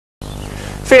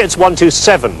Fiat's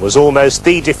 127 was almost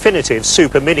the definitive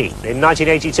super mini. In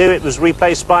 1982 it was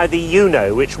replaced by the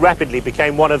Uno, which rapidly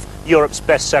became one of Europe's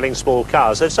best-selling small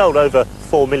cars. They've sold over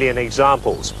 4 million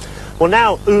examples. Well,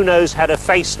 now Uno's had a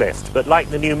facelift, but like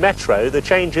the new Metro, the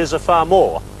changes are far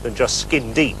more than just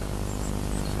skin deep.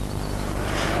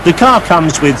 The car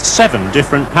comes with 7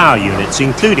 different power units,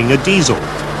 including a diesel.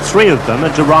 3 of them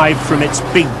are derived from its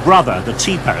big brother, the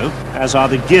Tipo, as are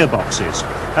the gearboxes.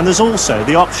 And there's also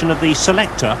the option of the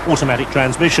selector automatic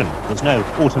transmission. There's no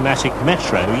automatic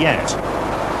Metro yet.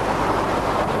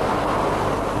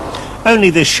 Only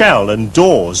the shell and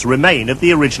doors remain of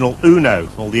the original Uno.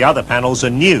 All the other panels are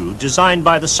new, designed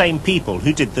by the same people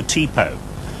who did the Tipo.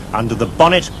 Under the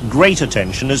bonnet, great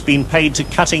attention has been paid to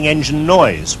cutting engine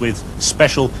noise with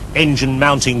special engine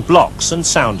mounting blocks and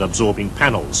sound absorbing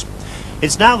panels.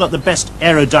 It's now got the best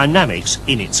aerodynamics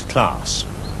in its class.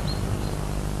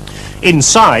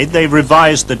 Inside, they've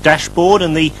revised the dashboard,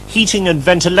 and the heating and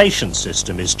ventilation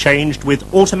system is changed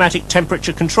with automatic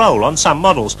temperature control on some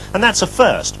models, and that's a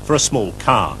first for a small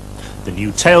car. The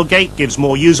new tailgate gives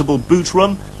more usable boot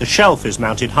room, the shelf is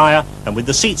mounted higher, and with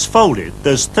the seats folded,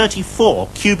 there's 34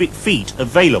 cubic feet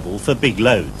available for big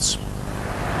loads.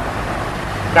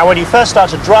 Now, when you first start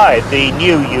to drive the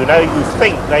new Uno, you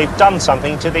think they've done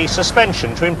something to the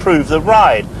suspension to improve the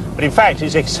ride, but in fact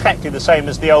it's exactly the same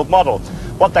as the old model.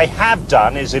 What they have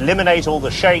done is eliminate all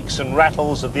the shakes and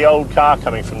rattles of the old car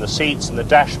coming from the seats and the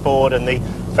dashboard and the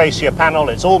fascia panel.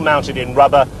 It's all mounted in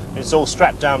rubber, it's all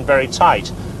strapped down very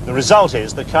tight. The result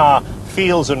is the car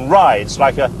feels and rides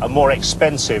like a more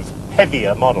expensive,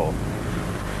 heavier model.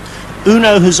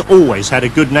 Uno has always had a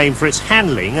good name for its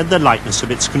handling and the lightness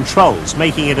of its controls,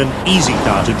 making it an easy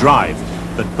car to drive.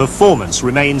 But performance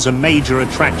remains a major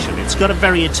attraction. It's got a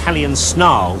very Italian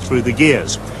snarl through the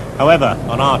gears. However,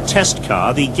 on our test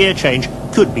car, the gear change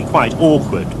could be quite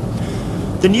awkward.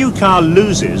 The new car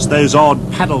loses those odd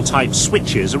paddle-type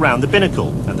switches around the binnacle,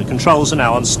 and the controls are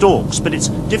now on stalks, but it's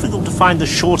difficult to find the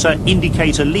shorter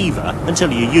indicator lever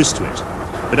until you're used to it.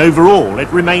 But overall, it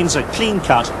remains a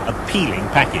clean-cut, appealing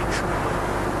package.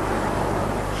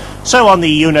 So on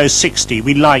the Uno 60,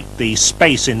 we like the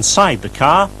space inside the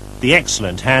car, the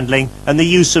excellent handling, and the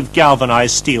use of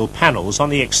galvanized steel panels on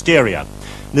the exterior.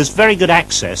 There's very good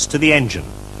access to the engine.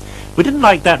 We didn't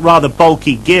like that rather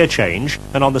bulky gear change,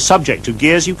 and on the subject of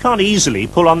gears, you can't easily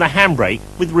pull on the handbrake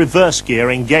with reverse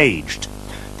gear engaged.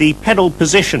 The pedal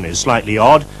position is slightly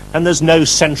odd, and there's no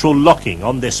central locking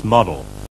on this model.